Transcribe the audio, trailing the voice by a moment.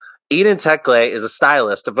Eden Tekle is a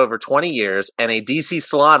stylist of over 20 years and a DC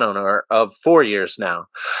salon owner of 4 years now.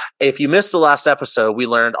 If you missed the last episode, we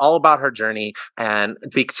learned all about her journey and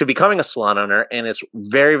to becoming a salon owner, and it's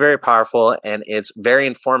very, very powerful and it's very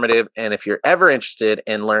informative. And if you're ever interested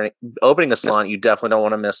in learning opening a salon, you definitely don't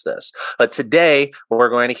want to miss this. But today, we're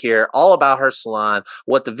going to hear all about her salon,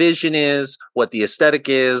 what the vision is, what the aesthetic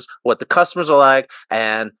is, what the customers are like,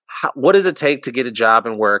 and what does it take to get a job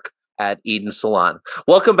and work at Eden Salon.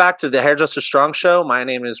 Welcome back to the Hairdresser Strong Show. My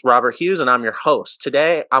name is Robert Hughes, and I'm your host.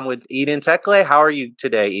 Today, I'm with Eden Tekle. How are you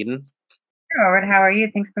today, Eden? Robert, how are you?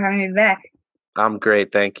 Thanks for having me back. I'm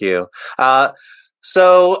great, thank you.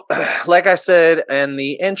 So, like I said in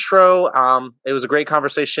the intro, it was a great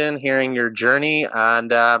conversation hearing your journey. And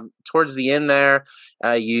towards the end there,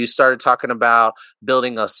 you started talking about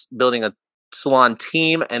building a salon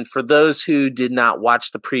team. And for those who did not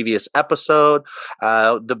watch the previous episode,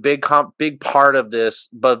 the big part of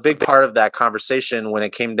that conversation when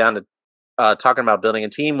it came down to talking about building a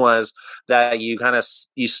team was that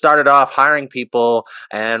you started off hiring people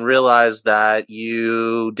and realized that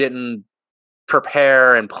you didn't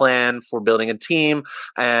prepare and plan for building a team,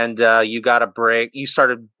 and you got a break. You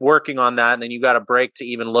started working on that, and then you got a break to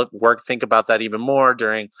even think about that even more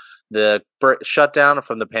during the shutdown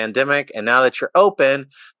from the pandemic. And now that you're open,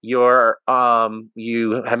 you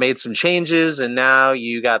have made some changes, and now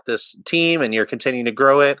you got this team, and you're continuing to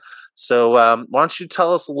grow it. So why don't you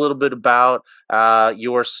tell us a little bit about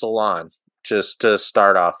your salon, just to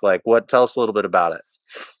start off? Tell us a little bit about it.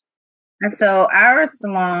 So our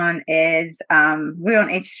salon is we're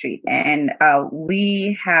on H Street, and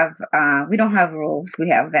we don't have rules. We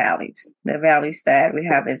have values. The values that we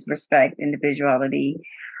have is respect, individuality.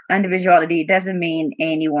 Individuality doesn't mean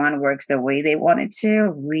anyone works the way they wanted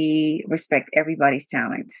to. We respect everybody's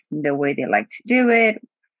talents, the way they like to do it,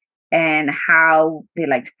 and how they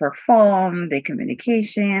like to perform, their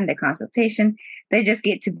communication, their consultation. They just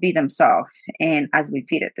get to be themselves, and as we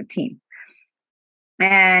feed it the team.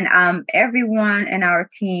 And everyone in our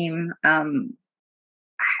team have to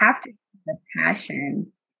have the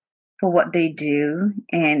passion for what they do,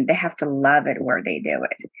 and they have to love it where they do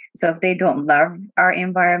it. So if they don't love our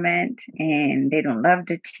environment and they don't love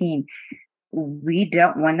the team, we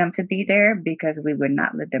don't want them to be there because we would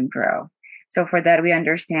not let them grow. So for that, we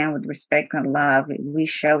understand with respect and love, we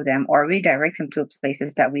show them or we direct them to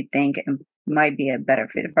places that we think might be a better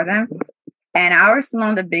fit for them. And our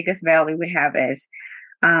salon, the biggest value we have is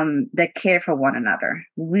the care for one another.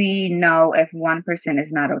 We know if one person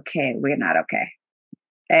is not okay, we're not okay.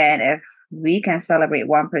 And if we can celebrate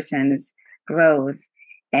one person's growth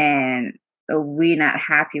and we're not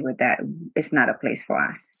happy with that, it's not a place for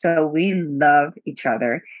us. So we love each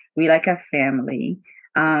other. We like a family.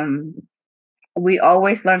 We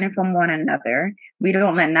always learning from one another. We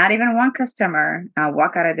don't let not even one customer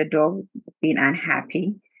walk out of the door being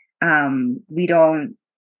unhappy. We don't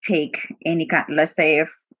take any kind. Let's say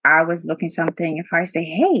if I was looking something, if I say,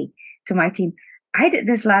 "Hey," to my team, "I did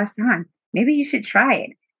this last time. Maybe you should try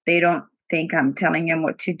it." They don't think I'm telling them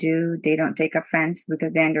what to do. They don't take offense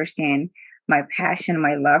because they understand my passion,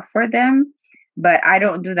 my love for them. But I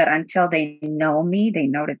don't do that until they know me. They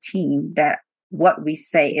know the team that what we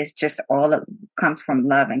say is just comes from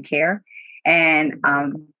love and care. And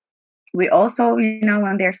we also,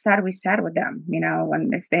 when they're sad, we sad with them.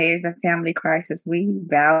 If there is a family crisis, we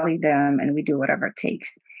value them and we do whatever it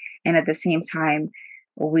takes. And at the same time,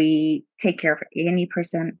 we take care of any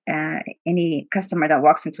person, any customer that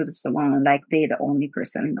walks into the salon like they're the only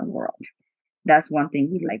person in the world. That's one thing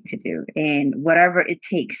we like to do. And whatever it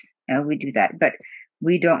takes, we do that. But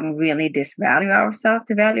we don't really disvalue ourselves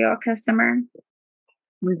to value our customer.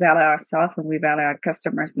 We value ourselves and we value our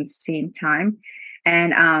customers at the same time.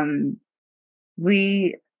 And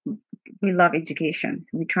we love education.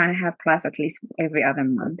 We try to have class at least every other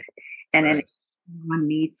month. And then if someone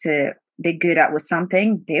they're good at with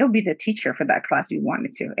something, they'll be the teacher for that class we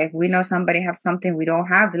wanted to. If we know somebody have something we don't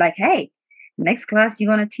have, like, hey, next class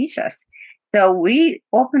you're going to teach us. So we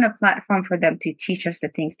open a platform for them to teach us the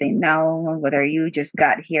things they know, whether you just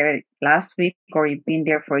got here last week or you've been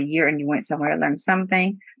there for a year and you went somewhere to learn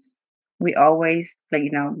something. We always,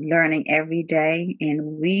 learning every day.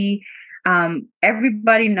 And we,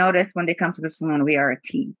 everybody notice when they come to the salon, we are a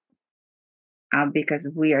team. Because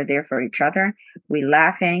we are there for each other. We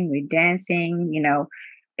laughing, we dancing,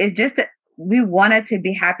 it's just that we wanted to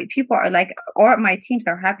be happy. People are like, or my teams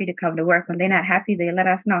are happy to come to work. When they're not happy, they let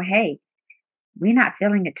us know, hey, we're not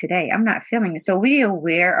feeling it today. I'm not feeling it. So we're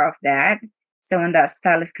aware of that. So when that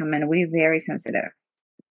stylist come in, we're very sensitive.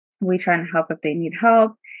 We try and help if they need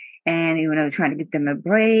help. and trying to give them a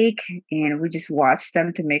break, and we just watch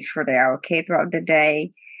them to make sure they are okay throughout the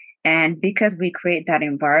day. And because we create that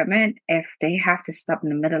environment, if they have to stop in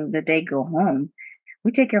the middle of the day, go home,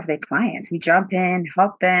 we take care of their clients. We jump in,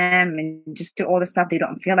 help them, and just do all the stuff. They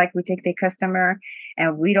don't feel like we take their customer,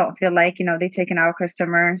 and we don't feel like, they're taking our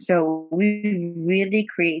customer. So we really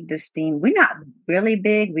create this team. We're not really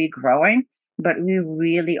big, we're growing, but we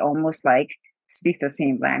really almost like speak the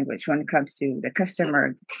same language when it comes to the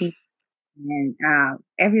customer, the team, and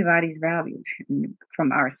everybody's valued,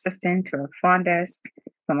 from our assistant to our front desk,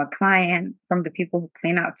 from a client, from the people who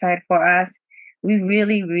clean outside for us. We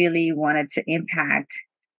really, really wanted to impact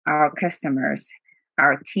our customers,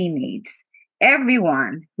 our teammates,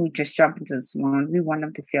 everyone who just jumped into the salon. We want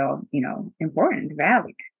them to feel, important,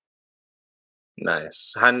 valued.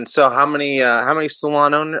 Nice. And so how many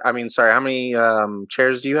salon owner I mean, sorry, how many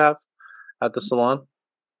chairs do you have at the salon?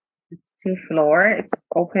 It's two floor. It's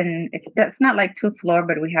open. That's not like two floor,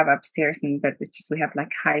 but we have upstairs, but it's just we have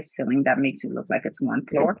like high ceiling that makes it look like it's one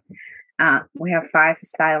floor. We have five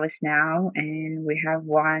stylists now, and we have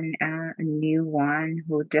one, a new one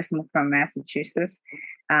who just moved from Massachusetts.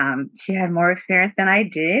 She had more experience than I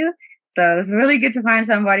do. So it was really good to find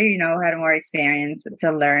somebody, who had more experience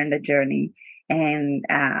to learn the journey. And,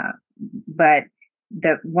 but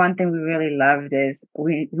the one thing we really loved is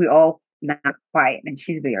we all not quiet, and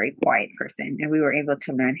she's a very quiet person. And we were able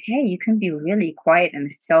to learn, hey, you can be really quiet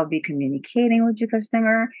and still be communicating with your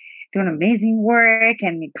customer, doing amazing work,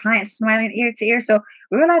 and the client smiling ear to ear. So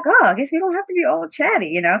we were like, oh, I guess we don't have to be all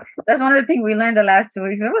chatty. That's one of the things we learned the last 2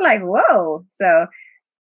 weeks. We were like, whoa. So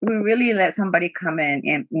we really let somebody come in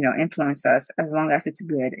and, influence us, as long as it's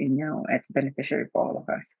good and, it's beneficial for all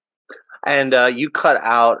of us. And you cut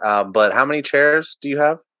out, but how many chairs do you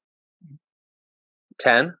have?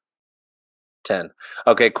 10? 10.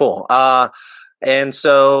 Okay, cool. And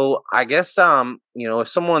so I guess if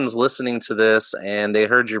someone's listening to this and they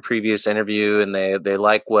heard your previous interview and they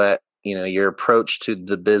like what, your approach to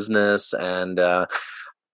the business, and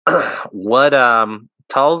what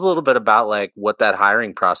tell us a little bit about like what that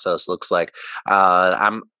hiring process looks like.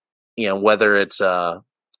 I'm whether it's a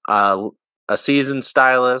a seasoned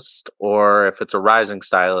stylist or if it's a rising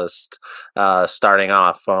stylist starting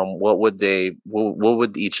off, what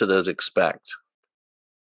would each of those expect?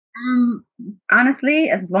 Um, Honestly,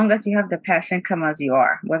 as long as you have the passion, come as you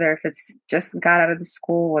are. Whether if it's just got out of the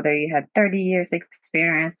school, whether you had 30 years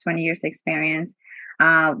experience, 20 years experience,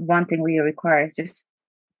 one thing we require is just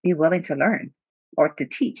be willing to learn or to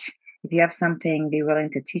teach. If you have something, be willing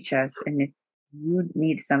to teach us. And if you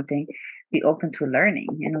need something, be open to learning,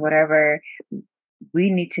 and whatever we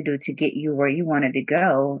need to do to get you where you wanted to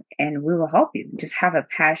go, and we will help you. Just have a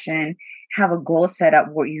passion, have a goal set up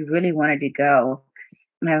where you really wanted to go.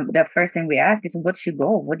 The first thing we ask is, what's your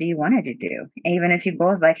goal? What do you want to do? And even if your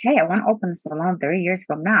goal is like, hey, I want to open a salon 3 years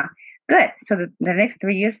from now. Good. So the next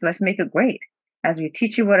 3 years, let's make it great. As we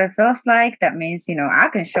teach you what it feels like, that means, I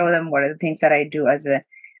can show them what are the things that I do as a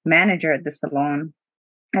manager at the salon,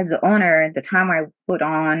 as the owner, the time I put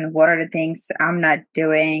on, what are the things I'm not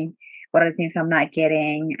doing, what are the things I'm not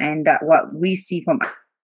getting, and what we see from,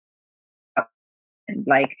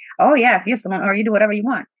 like, oh yeah, if you're a salon or you do whatever you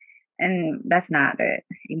want. And that's not it.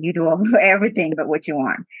 You do everything but what you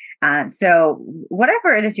want. So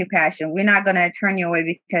whatever it is your passion, we're not going to turn you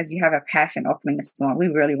away because you have a passion opening a salon. We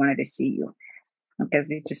really wanted to see you, because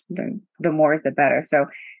it's just the more is the better. So,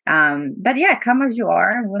 but yeah, come as you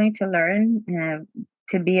are, willing to learn,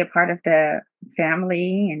 to be a part of the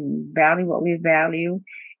family and value what we value.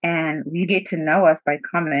 And you get to know us by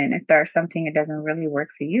coming. If there's something that doesn't really work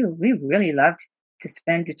for you, we really love to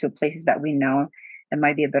send you to places that we know it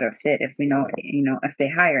might be a better fit, if we know, if they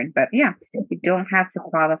hired. But yeah, you don't have to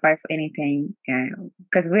qualify for anything,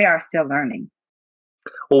 because we are still learning.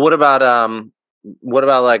 Well, what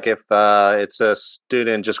about like if it's a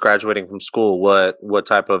student just graduating from school, what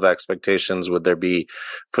type of expectations would there be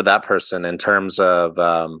for that person in terms of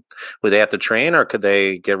would they have to train, or could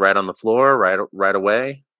they get right on the floor right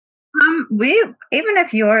away? We Even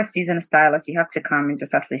if you're a seasoned stylist, you have to come and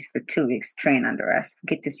just at least for 2 weeks train under us.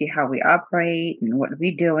 Get to see how we operate and what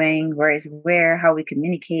we're doing, where is where, how we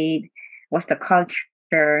communicate, what's the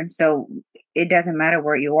culture. So it doesn't matter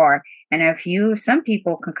where you are. And some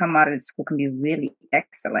people can come out of the school can be really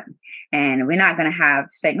excellent, and we're not going to have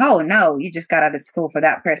saying, "Oh no, you just got out of school for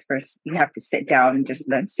that person." You have to sit down and just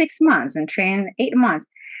learn 6 months and train 8 months.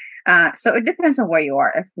 So it depends on where you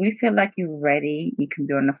are. If we feel like you're ready, you can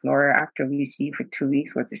be on the floor after we see you for 2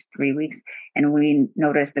 weeks, or just 3 weeks, and we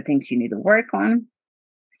notice the things you need to work on.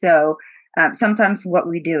 So sometimes what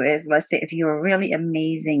we do is, let's say if you're really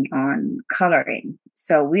amazing on coloring,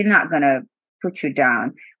 So we're not going to put you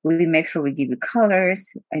down. We make sure we give you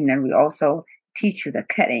colors, and then we also teach you the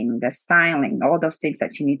cutting, the styling, all those things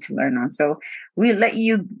that you need to learn on. So we let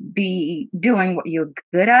you be doing what you're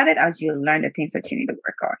good at it as you learn the things that you need to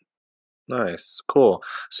work on. Nice, cool.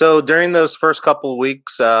 So during those first couple of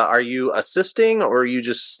weeks, are you assisting, or are you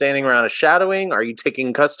just standing around and shadowing? Are you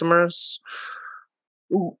taking customers?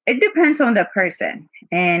 It depends on the person.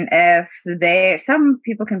 And if some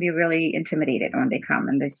people can be really intimidated when they come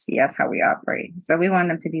and they see us how we operate. So we want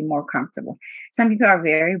them to be more comfortable. Some people are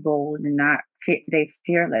very bold and they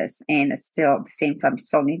fearless, and still at the same time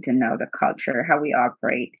still need to know the culture, how we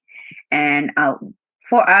operate. And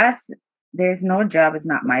for us, there's no job is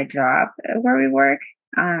not my job where we work.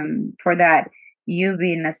 For that, you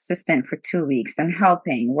being an assistant for 2 weeks and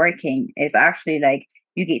helping, working is actually like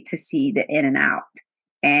you get to see the in and out.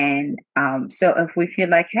 And so if we feel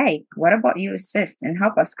like, hey, what about you assist and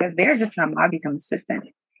help us? Because there's a time I become assistant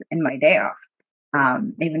in my day off.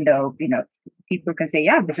 Even though, people can say,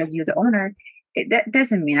 yeah, because you're the owner, that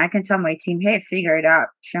doesn't mean I can tell my team, hey, figure it out.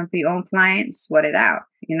 Shampoo your own clients, sweat it out.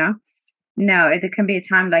 No, it can be a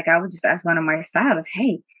time like I would just ask one of my stylists,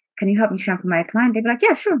 hey, can you help me shampoo my client? They'd be like,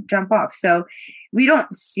 yeah, sure, jump off. So we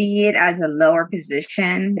don't see it as a lower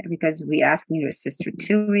position because we ask you to assist for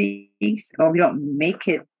 2 weeks, or we don't make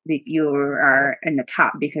it you are in the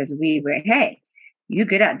top because we were, hey, you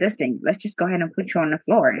good at this thing. Let's just go ahead and put you on the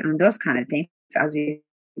floor and those kind of things as we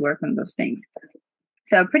work on those things.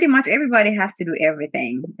 So pretty much everybody has to do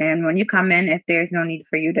everything. And when you come in, if there's no need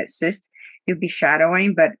for you to assist, you'll be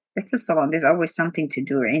shadowing, but it's a salon. There's always something to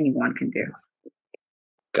do or anyone can do.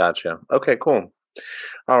 Gotcha. Okay, cool.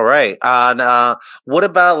 All right. And what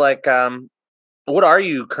about what are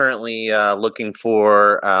you currently looking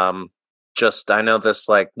for? Just I know this,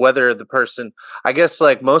 like whether the person, I guess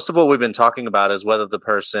like most of what we've been talking about is whether the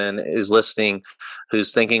person is listening,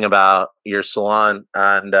 who's thinking about your salon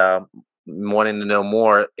and wanting to know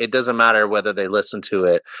more. It doesn't matter whether they listen to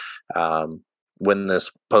it when this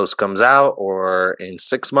post comes out or in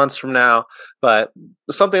 6 months from now, but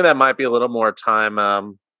something that might be a little more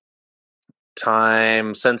time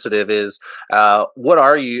sensitive is what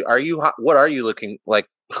are you looking like,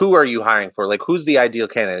 who are you hiring for, like who's the ideal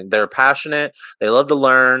candidate? They're passionate, they love to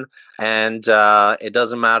learn, and it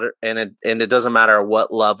doesn't matter, and it doesn't matter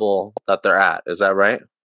what level that they're at. Is that right?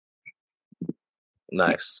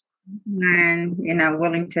 Nice. And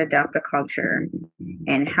willing to adapt the culture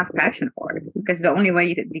and have passion for it, because the only way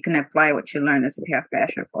you can apply what you learn is if you have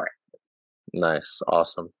passion for it. Nice.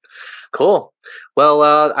 Awesome. Cool. Well,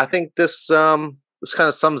 I think this kind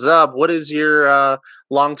of sums up. What is your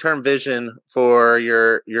long-term vision for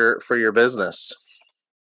your business?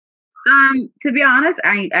 To be honest,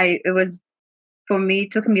 it was, for me,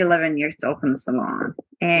 it took me 11 years to open the salon.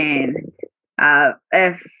 And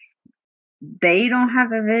if they don't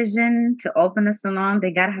have a vision to open a salon,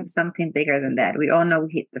 they got to have something bigger than that. We all know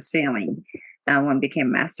we hit the ceiling when we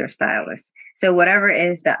became master stylists. So whatever it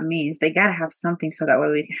is that means, they got to have something so that way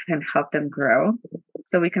we can help them grow,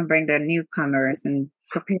 so we can bring the newcomers and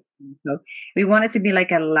prepare them. So we want it to be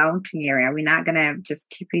like a lounging area. We're not going to just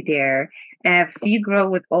keep you there. If you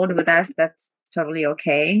grow older with us, that's totally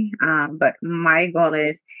okay. But my goal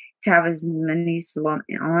is to have as many salon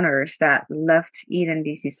owners that left Eden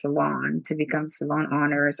DC Salon to become salon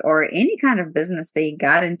owners, or any kind of business they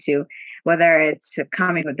got into, whether it's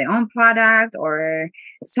coming with their own product or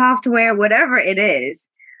software, whatever it is.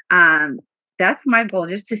 That's my goal,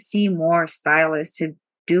 just to see more stylists to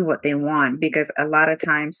do what they want, because a lot of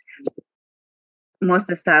times most of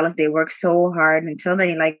the stylists, they work so hard until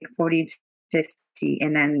they like 40, 50,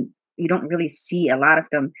 and then you don't really see a lot of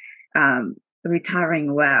them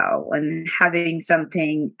retiring well and having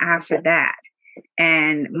something after that.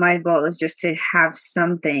 And my goal is just to have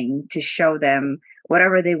something to show them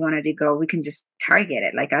whatever they wanted to go. We can just target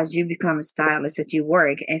it. Like as you become a stylist at your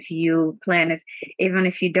work, if you plan is, even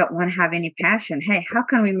if you don't want to have any passion, hey, how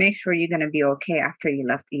can we make sure you're going to be okay after you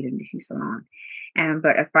left Eden DC Salon?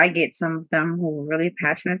 But if I get some of them who are really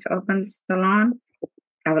passionate to open the salon,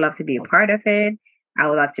 I would love to be a part of it. I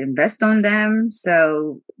would love to invest on them.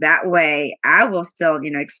 So that way I will still,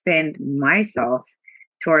 expand myself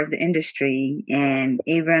towards the industry. And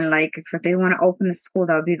even like if they want to open a school,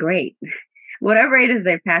 that would be great. Whatever it is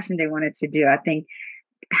their passion they wanted to do, I think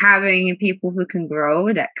having people who can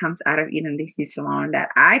grow, that comes out of Eden DC Salon, that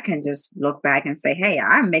I can just look back and say, hey,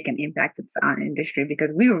 I'm making an impact in the salon industry,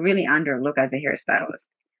 because we were really underlooked as a hairstylist.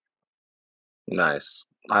 Nice.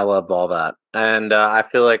 I love all that. And I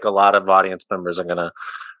feel like a lot of audience members are going to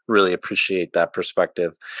really appreciate that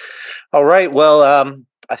perspective. All right. Well,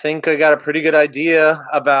 I think I got a pretty good idea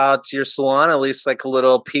about your salon, at least like a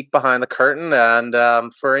little peek behind the curtain. And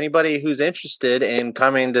for anybody who's interested in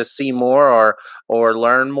coming to see more or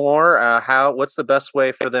learn more, what's the best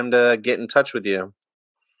way for them to get in touch with you?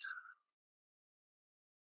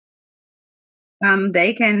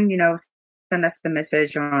 They can, send us the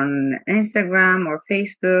message on Instagram or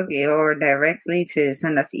Facebook, or directly to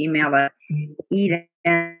send us email at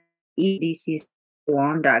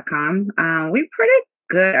edcsalon.com. We're pretty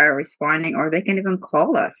good at responding, or they can even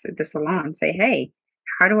call us at the salon and say, hey,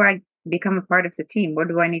 how do I become a part of the team? What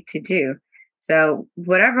do I need to do? So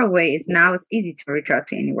whatever way is now, it's easy to reach out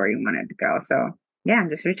to anywhere you wanted to go. So yeah,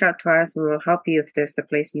 just reach out to us. We will help you if there's the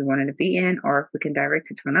place you wanted to be in, or if we can direct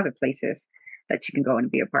you to another places that you can go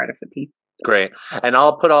and be a part of the team. Great. And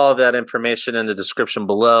I'll put all of that information in the description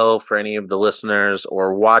below for any of the listeners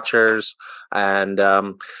or watchers. And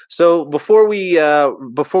so before we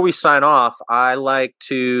sign off, I like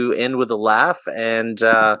to end with a laugh. And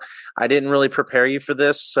I didn't really prepare you for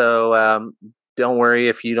this, so don't worry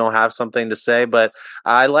if you don't have something to say. But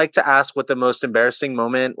I like to ask what the most embarrassing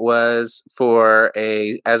moment was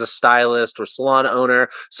as a stylist or salon owner,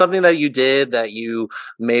 something that you did that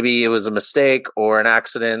maybe it was a mistake or an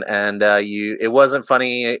accident, and it wasn't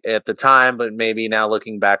funny at the time, but maybe now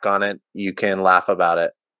looking back on it, you can laugh about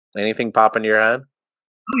it. Anything pop into your head?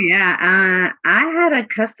 Oh yeah, I had a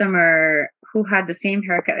customer who had the same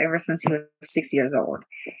haircut ever since he was 6 years old,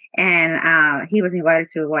 and he was invited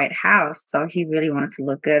to a White House, so he really wanted to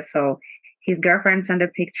look good. So his girlfriend sent a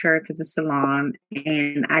picture to the salon,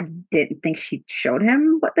 and I didn't think she showed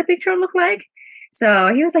him what the picture looked like.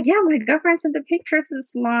 So he was like, "Yeah, my girlfriend sent the picture to the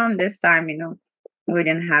salon." This time, we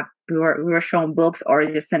were showing books or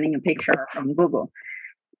just sending a picture from Google.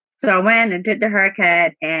 So I went and did the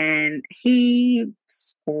haircut, and he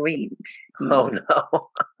screamed. Oh no.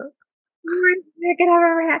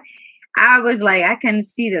 I was like, I can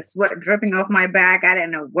see the sweat dripping off my back. I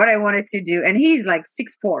didn't know what I wanted to do. And he's like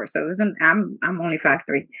 6'4", so it wasn't, I'm only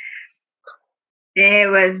 5'3".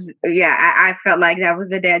 It was, yeah, I felt like that was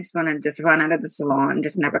the day I just want to just run out of the salon and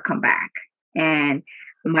just never come back. And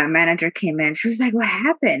my manager came in. She was like, what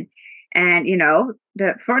happened? And,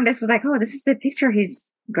 the front desk was like, oh, this is the picture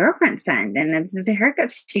his girlfriend sent. And this is the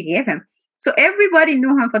haircut she gave him. So everybody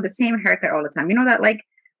knew him for the same haircut all the time. You know that, like,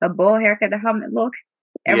 a bowl haircut, the helmet look?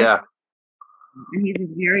 Yeah. And he's a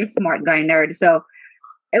very smart guy, nerd. So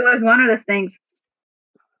it was one of those things.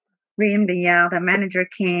 Screamed and yelled. The manager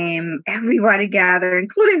came. Everybody gathered,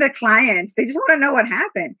 including the clients. They just want to know what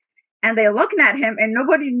happened. And they're looking at him, and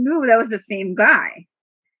nobody knew that was the same guy.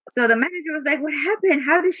 So the manager was like, what happened?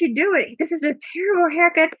 How did she do it? This is a terrible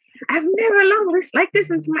haircut. I've never looked like this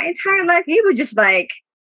in my entire life. He was just like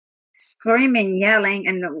screaming, yelling.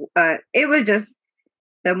 And it was just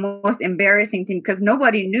the most embarrassing thing because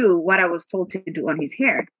nobody knew what I was told to do on his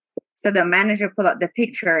hair. So the manager pulled out the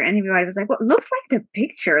picture, and everybody was like, well, looks like the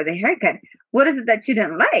picture, the haircut. What is it that you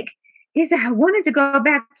didn't like? He said, I wanted to go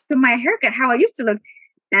back to my haircut, how I used to look.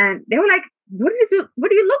 And they were like, what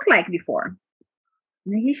do you look like before?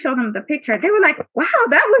 And he showed them the picture. They were like, wow,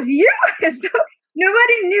 that was you. So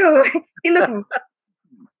nobody knew. He looked, but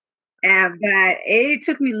it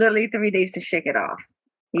took me literally 3 days to shake it off.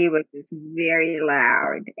 He was just very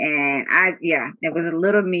loud. And it was a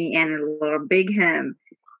little me and a little big him.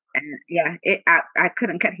 And I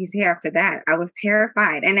couldn't cut his hair after that. I was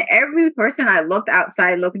terrified. And every person I looked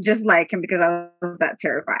outside looked just like him because I was that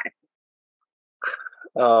terrified.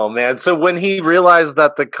 Oh man! So when he realized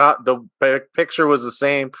that the picture was the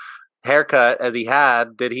same haircut as he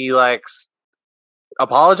had, did he like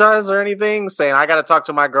apologize or anything, saying I got to talk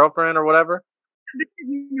to my girlfriend or whatever?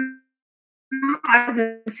 As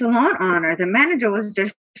a salon owner, the manager was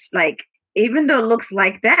just like, even though it looks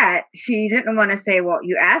like that, she didn't want to say, well,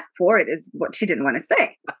 you asked for it, is what she didn't want to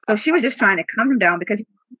say. So she was just trying to calm him down because he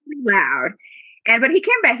was loud. But he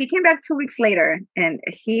came back. He came back 2 weeks later, and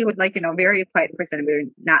he was like, very quiet person. Very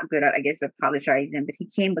not good at, I guess, apologizing. But he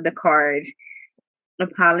came with a card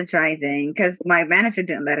apologizing because my manager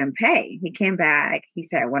didn't let him pay. He came back. He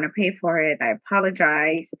said, I want to pay for it. I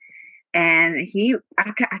apologize. And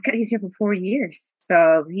I cut his hair for 4 years.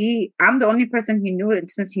 So I'm the only person he knew it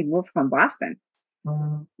since he moved from Boston.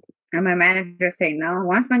 Mm-hmm. And my manager said, no,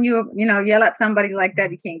 once when you yell at somebody like that,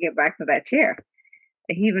 you can't get back to that chair.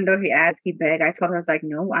 Even though he asked, he begged. I told her, I was like,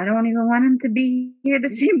 no, I don't even want him to be here to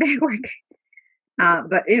see him back work.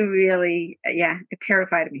 But it really, it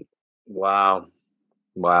terrified me. Wow.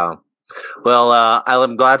 Well,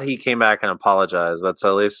 I'm glad he came back and apologized. That's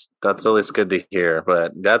at least good to hear.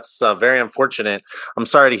 But that's very unfortunate. I'm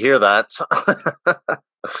sorry to hear that.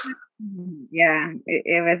 Yeah,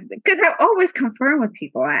 it was because I always confirm with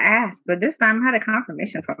people. I ask, but this time I had a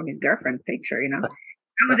confirmation from his girlfriend picture.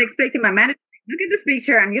 I was expecting my manager to look at this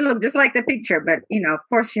picture and you look just like the picture, but of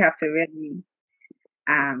course you have to really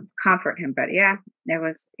comfort him. But yeah, it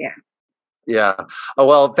was yeah. Yeah. Oh,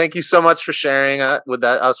 well, thank you so much for sharing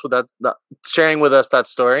sharing with us that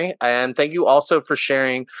story, and thank you also for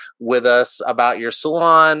sharing with us about your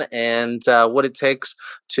salon and what it takes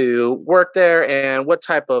to work there and what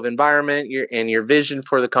type of environment your vision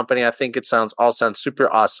for the company. I think it sounds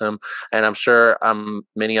super awesome, and I'm sure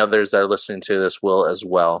many others that are listening to this will as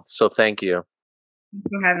well. So thank you. Thanks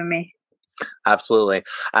for having me. Absolutely.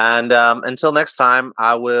 And until next time,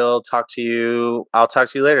 I'll talk to you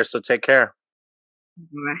later. So take care.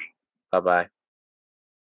 Bye. Bye bye.